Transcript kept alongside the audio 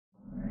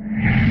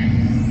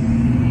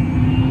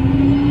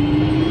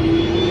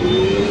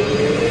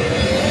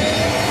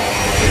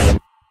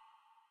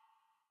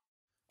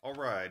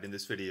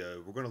this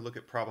video, we're going to look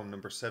at problem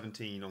number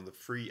 17 on the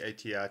free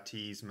ATI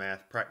TEAS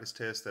math practice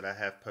test that I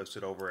have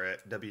posted over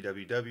at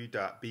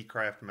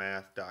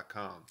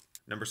www.bcraftmath.com.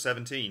 Number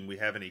 17, we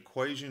have an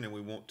equation and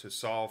we want to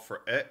solve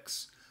for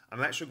x.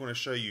 I'm actually going to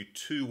show you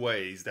two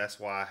ways. That's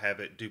why I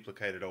have it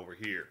duplicated over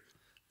here.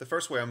 The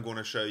first way I'm going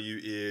to show you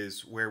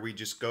is where we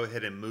just go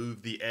ahead and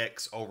move the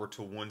x over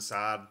to one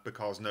side,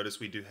 because notice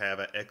we do have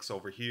an x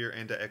over here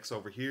and an x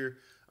over here.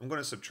 I'm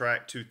going to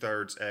subtract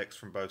 2/3 x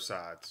from both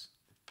sides.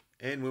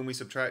 And when we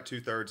subtract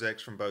 2/3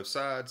 x from both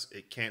sides,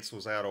 it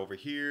cancels out over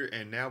here,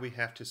 and now we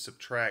have to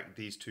subtract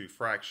these two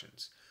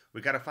fractions.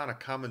 We got to find a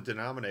common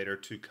denominator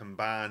to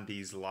combine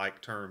these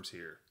like terms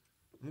here.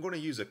 I'm going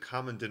to use a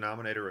common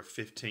denominator of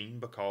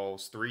 15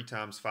 because 3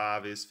 times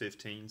 5 is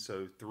 15,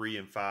 so 3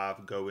 and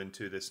 5 go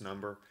into this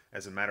number.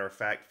 As a matter of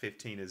fact,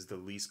 15 is the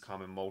least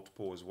common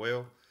multiple as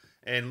well.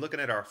 And looking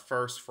at our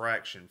first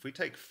fraction, if we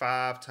take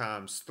 5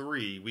 times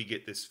 3, we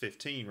get this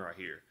 15 right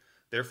here.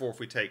 Therefore, if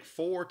we take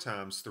 4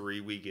 times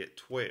 3, we get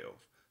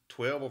 12.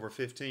 12 over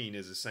 15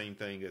 is the same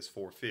thing as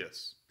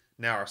 4/5.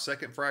 Now our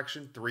second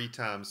fraction, 3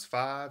 times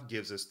 5,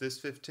 gives us this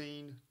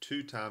 15.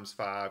 2 times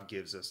 5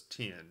 gives us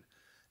 10.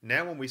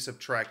 Now when we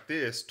subtract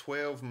this,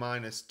 12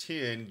 minus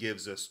 10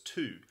 gives us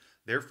 2.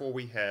 Therefore,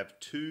 we have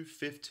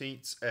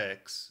 2/15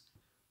 x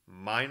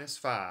minus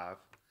 5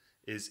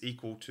 is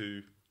equal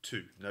to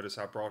 2. Notice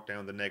I brought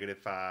down the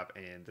 -5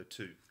 and the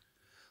 2.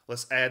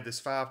 Let's add this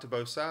 5 to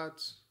both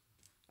sides.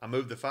 I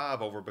moved the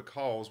 5 over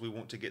because we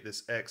want to get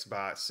this x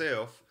by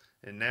itself,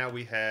 and now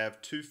we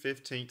have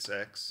 2/15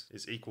 x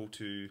is equal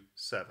to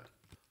 7.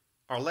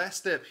 Our last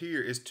step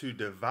here is to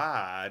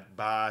divide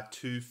by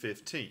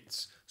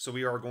 2/15. So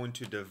we are going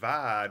to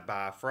divide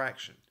by a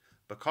fraction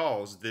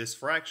because this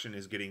fraction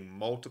is getting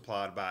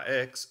multiplied by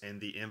x,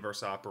 and the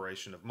inverse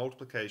operation of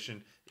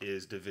multiplication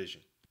is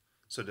division.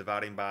 So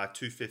dividing by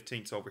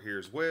 2/15 over here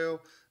as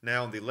well.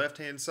 Now on the left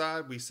hand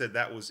side, we said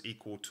that was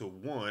equal to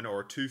 1,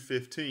 or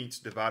 2/15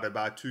 divided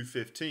by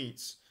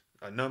 2/15.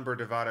 A number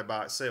divided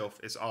by itself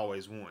is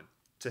always 1.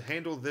 To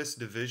handle this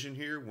division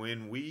here,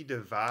 when we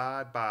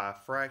divide by a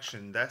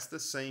fraction, that's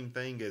the same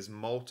thing as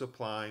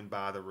multiplying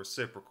by the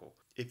reciprocal.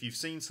 If you've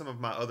seen some of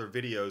my other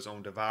videos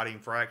on dividing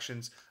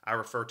fractions, I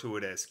refer to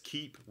it as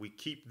keep. We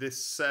keep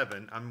this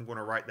 7. I'm going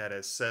to write that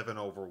as 7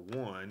 over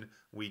 1.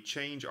 We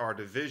change our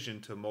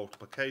division to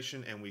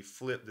multiplication, and we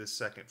flip this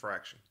second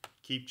fraction.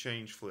 Keep,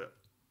 change, flip.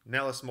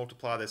 Now let's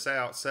multiply this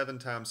out. 7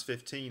 times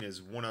 15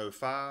 is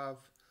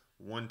 105.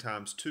 1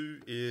 times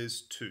 2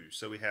 is 2.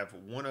 So we have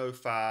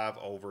 105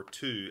 over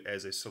 2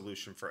 as a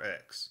solution for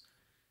x.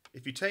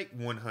 If you take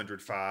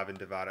 105 and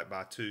divide it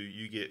by 2,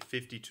 you get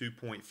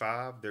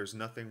 52.5. There's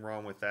nothing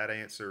wrong with that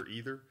answer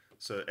either.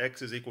 So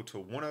x is equal to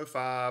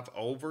 105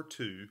 over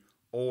 2,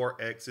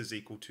 or x is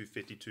equal to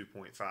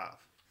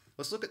 52.5.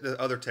 Let's look at the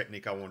other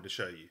technique I wanted to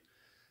show you.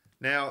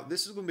 Now,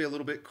 this is going to be a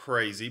little bit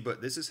crazy,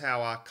 but this is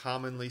how I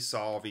commonly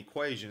solve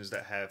equations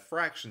that have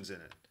fractions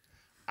in it.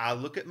 I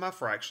look at my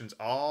fractions,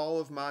 all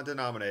of my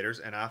denominators,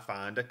 and I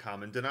find a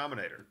common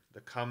denominator.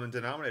 The common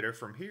denominator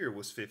from here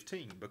was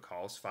 15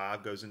 because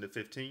 5 goes into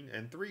 15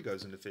 and 3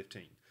 goes into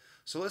 15.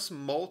 So let's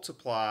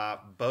multiply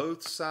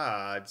both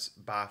sides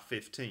by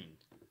 15.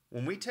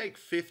 When we take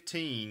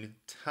 15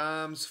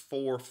 times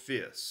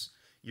 4/5,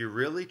 you're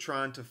really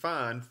trying to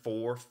find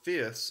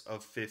 4/5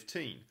 of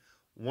 15.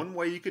 One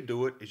way you could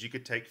do it is you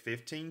could take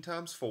 15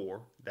 times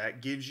 4, that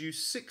gives you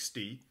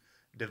 60.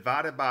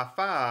 Divided by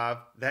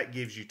 5, that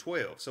gives you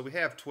 12. So we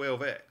have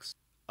 12x.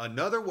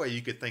 Another way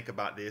you could think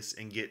about this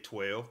and get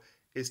 12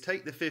 is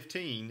take the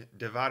 15,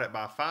 divide it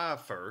by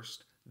 5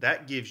 first.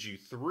 That gives you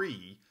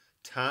 3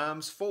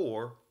 times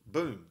 4.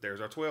 Boom,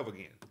 there's our 12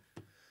 again.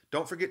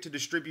 Don't forget to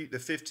distribute the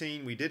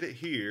 15. We did it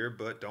here,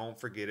 but don't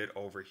forget it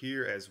over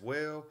here as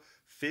well.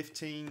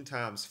 15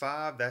 times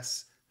 5,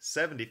 that's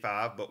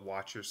 75, but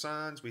watch your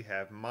signs. We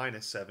have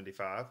minus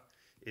 75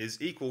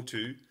 is equal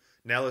to.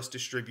 Now let's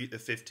distribute the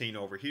 15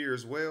 over here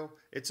as well.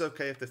 It's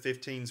okay if the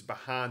 15's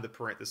behind the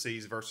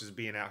parentheses versus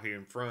being out here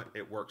in front.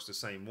 It works the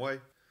same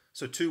way.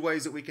 So two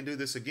ways that we can do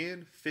this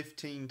again.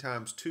 15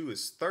 times 2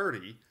 is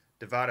 30.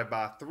 Divided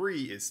by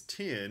 3 is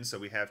 10. So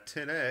we have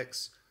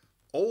 10x.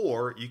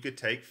 Or you could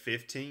take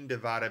 15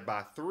 divided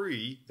by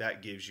 3.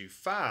 That gives you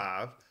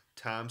 5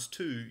 times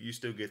 2. You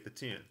still get the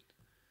 10.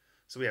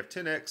 So we have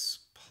 10x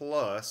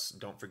plus,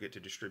 don't forget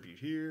to distribute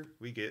here,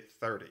 we get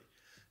 30.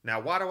 Now,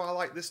 why do I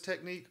like this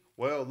technique?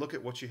 Well, look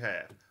at what you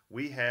have.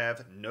 We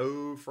have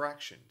no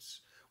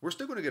fractions. We're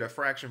still going to get a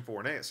fraction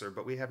for an answer,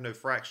 but we have no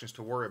fractions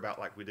to worry about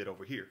like we did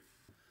over here.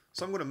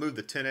 So I'm going to move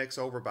the 10x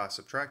over by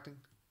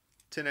subtracting.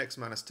 10x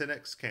minus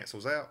 10x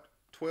cancels out.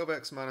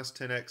 12x minus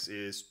 10x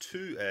is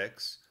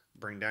 2x.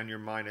 Bring down your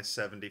minus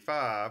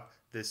 75.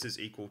 This is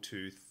equal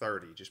to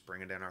 30. Just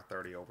bringing down our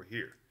 30 over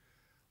here.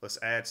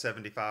 Let's add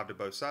 75 to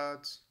both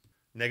sides.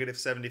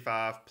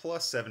 -75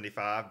 plus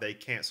 75, they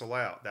cancel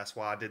out. That's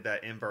why I did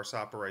that inverse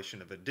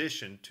operation of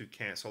addition to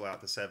cancel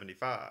out the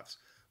 75s.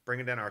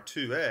 Bringing down our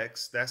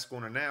 2x, that's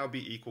going to now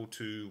be equal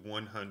to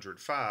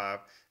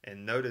 105.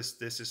 And notice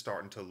this is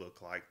starting to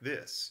look like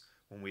this.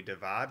 When we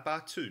divide by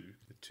 2,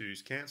 the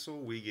 2's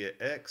cancel, we get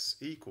x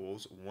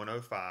equals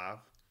 105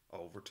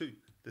 over 2.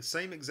 The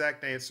same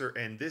exact answer,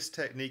 and this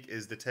technique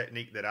is the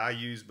technique that I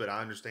use, but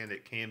I understand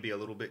it can be a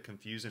little bit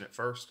confusing at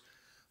first.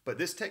 But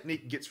this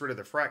technique gets rid of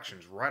the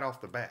fractions right off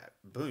the bat.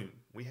 Boom,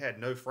 we had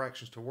no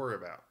fractions to worry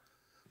about.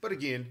 But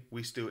again,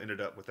 we still ended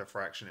up with a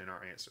fraction in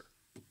our answer.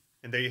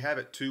 And there you have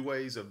it, 2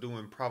 ways of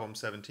doing problem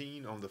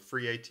 17 on the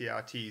free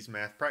ATI TEAS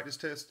math practice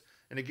test.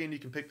 And again, you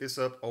can pick this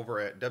up over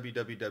at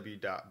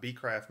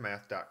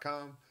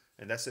www.bcraftmath.com.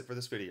 And that's it for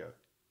this video.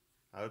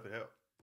 I hope it helped.